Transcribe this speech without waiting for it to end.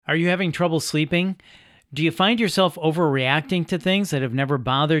Are you having trouble sleeping? Do you find yourself overreacting to things that have never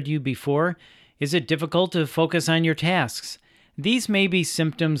bothered you before? Is it difficult to focus on your tasks? These may be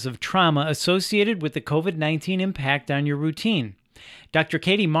symptoms of trauma associated with the COVID-19 impact on your routine. Dr.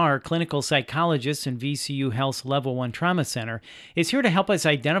 Katie Marr, clinical psychologist in VCU Health's Level 1 Trauma Center, is here to help us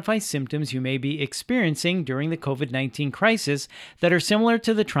identify symptoms you may be experiencing during the COVID-19 crisis that are similar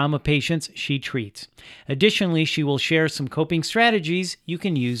to the trauma patients she treats. Additionally, she will share some coping strategies you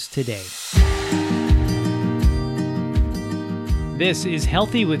can use today. This is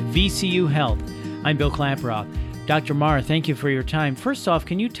Healthy with VCU Health. I'm Bill Klaproth. Dr. Marr, thank you for your time. First off,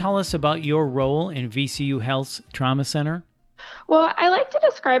 can you tell us about your role in VCU Health's Trauma Center? Well, I like to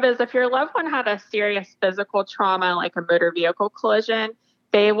describe it as if your loved one had a serious physical trauma, like a motor vehicle collision,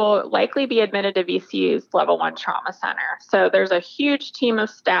 they will likely be admitted to VCU's Level 1 Trauma Center. So there's a huge team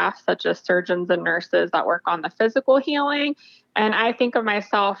of staff, such as surgeons and nurses, that work on the physical healing. And I think of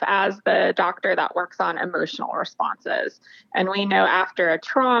myself as the doctor that works on emotional responses. And we know after a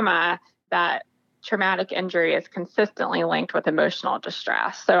trauma that traumatic injury is consistently linked with emotional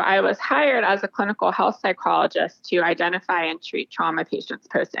distress. So I was hired as a clinical health psychologist to identify and treat trauma patients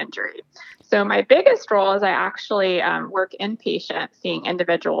post-injury. So my biggest role is I actually work inpatient, seeing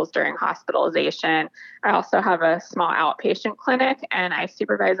individuals during hospitalization. I also have a small outpatient clinic, and I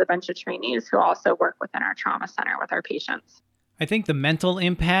supervise a bunch of trainees who also work within our trauma center with our patients. I think the mental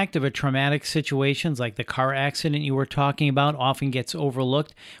impact of a traumatic situation, like the car accident you were talking about, often gets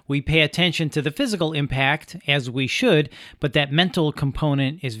overlooked. We pay attention to the physical impact, as we should, but that mental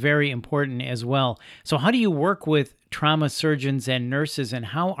component is very important as well. So how do you work with trauma surgeons and nurses, and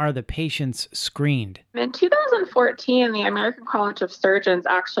how are the patients screened? In 2014, the American College of Surgeons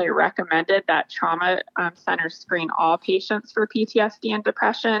actually recommended that trauma centers screen all patients for PTSD and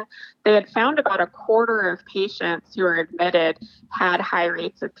depression. They had found about a quarter of patients who were admitted had high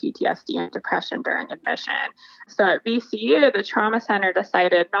rates of PTSD and depression during admission. So at VCU, the trauma center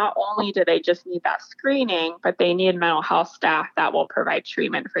decided not only do they just need that screening, but they need mental health staff that will provide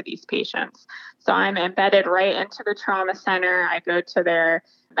treatment for these patients. So I'm embedded right into the trauma center. I go to their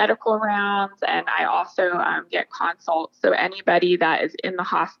medical rounds, and I also get consults. So anybody that is in the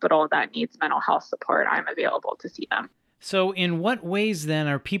hospital that needs mental health support, I'm available to see them. So in what ways then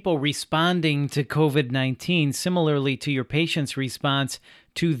are people responding to COVID-19 similarly to your patient's response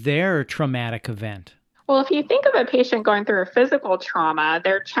to their traumatic event? Well, if you think of a patient going through a physical trauma,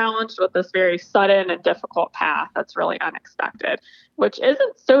 they're challenged with this very sudden and difficult path that's really unexpected, which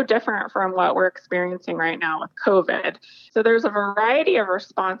isn't so different from what we're experiencing right now with COVID. So there's a variety of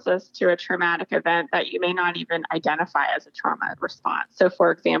responses to a traumatic event that you may not even identify as a trauma response. So, for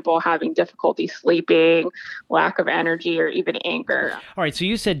example, having difficulty sleeping, lack of energy, or even anger. All right, so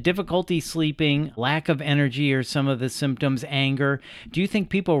you said difficulty sleeping, lack of energy are some of the symptoms, anger. Do you think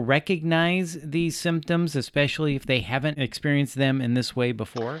people recognize these symptoms, especially if they haven't experienced them in this way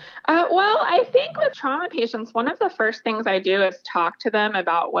before? Well, I think with trauma patients, one of the first things I do is talk to them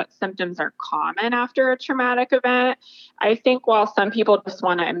about what symptoms are common after a traumatic event. I think while some people just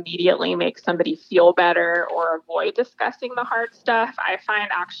want to immediately make somebody feel better or avoid discussing the hard stuff, I find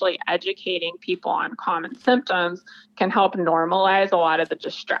actually educating people on common symptoms can help normalize a lot of the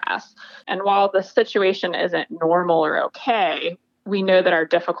distress. And while the situation isn't normal or okay, we know that our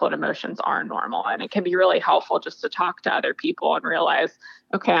difficult emotions are normal, and it can be really helpful just to talk to other people and realize,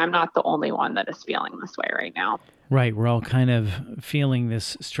 okay, I'm not the only one that is feeling this way right now. Right, we're all kind of feeling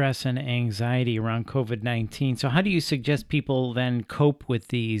this stress and anxiety around COVID-19. So how do you suggest people then cope with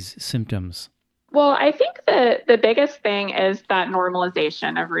these symptoms? Well, I think the biggest thing is that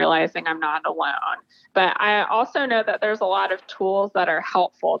normalization of realizing I'm not alone. But I also know that there's a lot of tools that are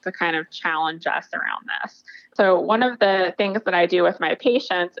helpful to kind of challenge us around this. So one of the things that I do with my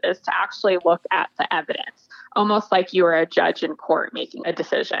patients is to actually look at the evidence, almost like you are a judge in court making a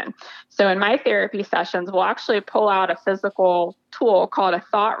decision. So in my therapy sessions, we'll actually pull out a physical tool called a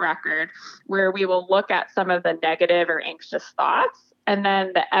thought record, where we will look at some of the negative or anxious thoughts and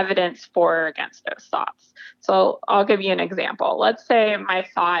then the evidence for or against those thoughts. So I'll give you an example. Let's say my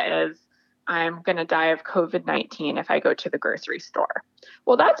thought is, I'm going to die of COVID-19 if I go to the grocery store.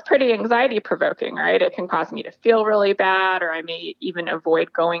 Well, that's pretty anxiety provoking, right? It can cause me to feel really bad, or I may even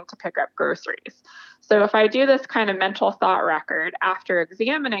avoid going to pick up groceries. So if I do this kind of mental thought record after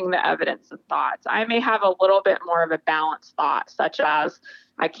examining the evidence and thoughts, I may have a little bit more of a balanced thought, such as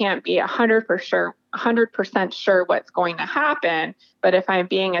I can't be 100% sure what's going to happen, but if I'm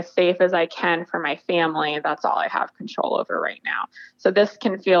being as safe as I can for my family, that's all I have control over right now. So this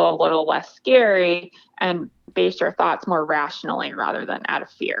can feel a little less scary and base your thoughts more rationally rather than out of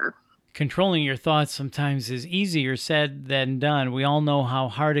fear. Controlling your thoughts sometimes is easier said than done. We all know how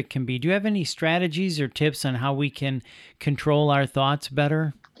hard it can be. Do you have any strategies or tips on how we can control our thoughts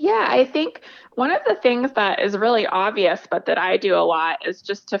better? Yeah, I think one of the things that is really obvious, but that I do a lot, is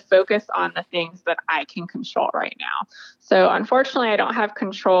just to focus on the things that I can control right now. So, unfortunately, I don't have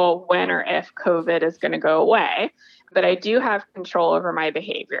control when or if COVID is going to go away, but I do have control over my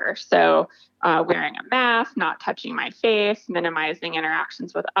behavior. So, wearing a mask, not touching my face, minimizing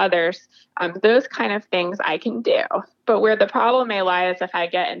interactions with others, those kind of things I can do. But where the problem may lie is if I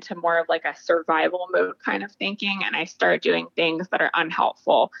get into more of like a survival mode kind of thinking and I start doing things that are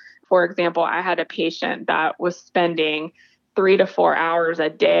unhelpful. For example, I had a patient that was spending 3 to 4 hours a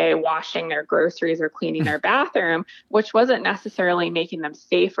day washing their groceries or cleaning their bathroom, which wasn't necessarily making them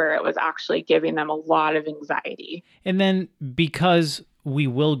safer. It was actually giving them a lot of anxiety. And then because we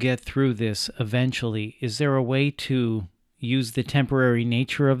will get through this eventually, is there a way to use the temporary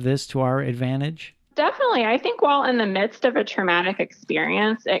nature of this to our advantage? Definitely. I think while in the midst of a traumatic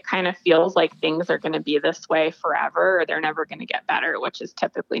experience, it kind of feels like things are going to be this way forever or they're never going to get better, which is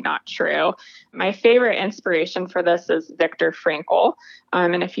typically not true. My favorite inspiration for this is Viktor Frankl.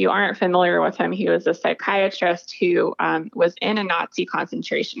 And if you aren't familiar with him, he was a psychiatrist who was in a Nazi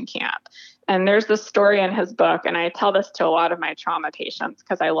concentration camp. And there's this story in his book, and I tell this to a lot of my trauma patients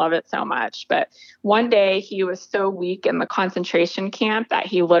because I love it so much. But one day he was so weak in the concentration camp that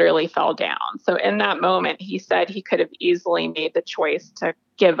he literally fell down. So in that moment, he said he could have easily made the choice to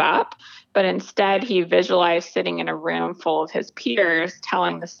give up, but instead he visualized sitting in a room full of his peers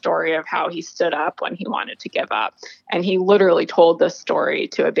telling the story of how he stood up when he wanted to give up. And he literally told this story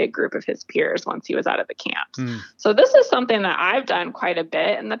to a big group of his peers once he was out of the camp. So this is something that I've done quite a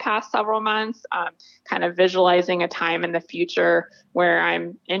bit in the past several months, kind of visualizing a time in the future where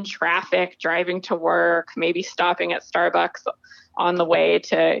I'm in traffic, driving to work, maybe stopping at Starbucks on the way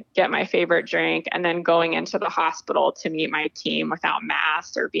to get my favorite drink, and then going into the hospital to meet my team without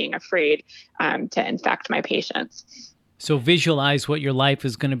masks or being afraid to infect my patients. So visualize what your life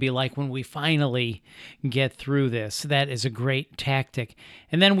is going to be like when we finally get through this. That is a great tactic.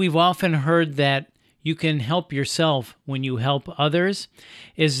 And then we've often heard that you can help yourself when you help others.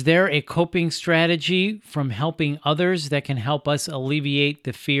 Is there a coping strategy from helping others that can help us alleviate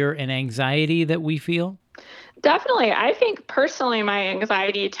the fear and anxiety that we feel? Definitely. I think personally, my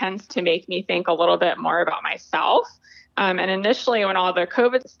anxiety tends to make me think a little bit more about myself. And initially, when all the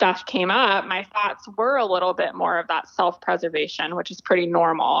COVID stuff came up, my thoughts were a little bit more of that self-preservation, which is pretty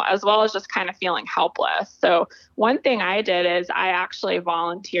normal, as well as just kind of feeling helpless. So one thing I did is I actually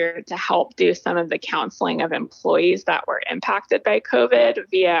volunteered to help do some of the counseling of employees that were impacted by COVID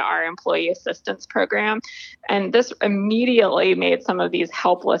via our employee assistance program. And this immediately made some of these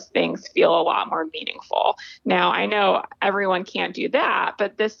helpless things feel a lot more meaningful. Now, I know everyone can't do that,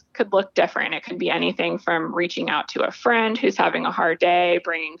 but this could look different. It could be anything from reaching out to a friend who's having a hard day,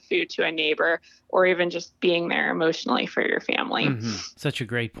 bringing food to a neighbor, or even just being there emotionally for your family. Such a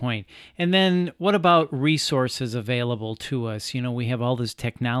great point. And then what about resources available to us? You know, we have all this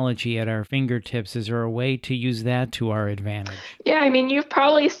technology at our fingertips. Is there a way to use that to our advantage? Yeah, I mean, you've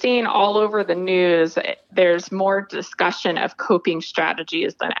probably seen all over the news, there's more discussion of coping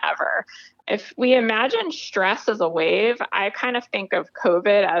strategies than ever. If we imagine stress as a wave, I kind of think of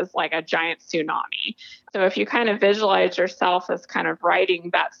COVID as like a giant tsunami. So if you kind of visualize yourself as kind of riding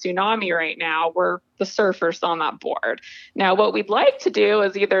that tsunami right now, we're the surfers on that board. Now, what we'd like to do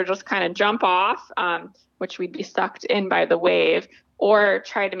is either just kind of jump off, which we'd be sucked in by the wave, or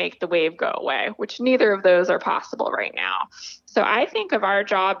try to make the wave go away, which neither of those are possible right now. So I think of our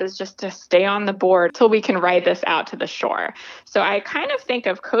job as just to stay on the board till we can ride this out to the shore. So I kind of think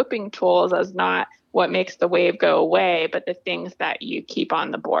of coping tools as not what makes the wave go away, but the things that you keep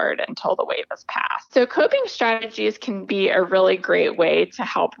on the board until the wave has passed. So coping strategies can be a really great way to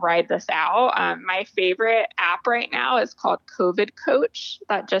help ride this out. My favorite app right now is called COVID Coach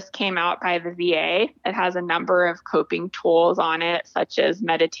that just came out by the VA. It has a number of coping tools on it, such as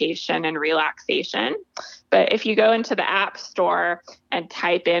meditation and relaxation. But if you go into the App Store and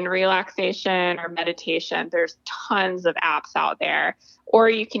type in relaxation or meditation, there's tons of apps out there. Or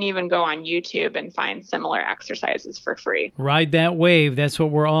you can even go on YouTube and find similar exercises for free. Ride that wave. That's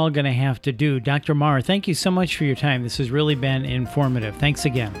what we're all going to have to do. Dr. Marr, thank you so much for your time. This has really been informative. Thanks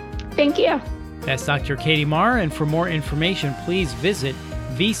again. Thank you. That's Dr. Katie Marr. And for more information, please visit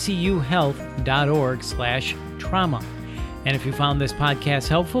vcuhealth.org/trauma. And if you found this podcast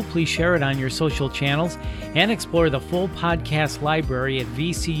helpful, please share it on your social channels and explore the full podcast library at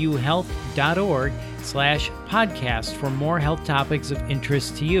vcuhealth.org/podcast for more health topics of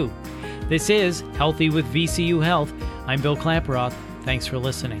interest to you. This is Healthy with VCU Health. I'm Bill Klaproth. Thanks for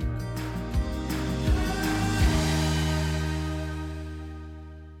listening.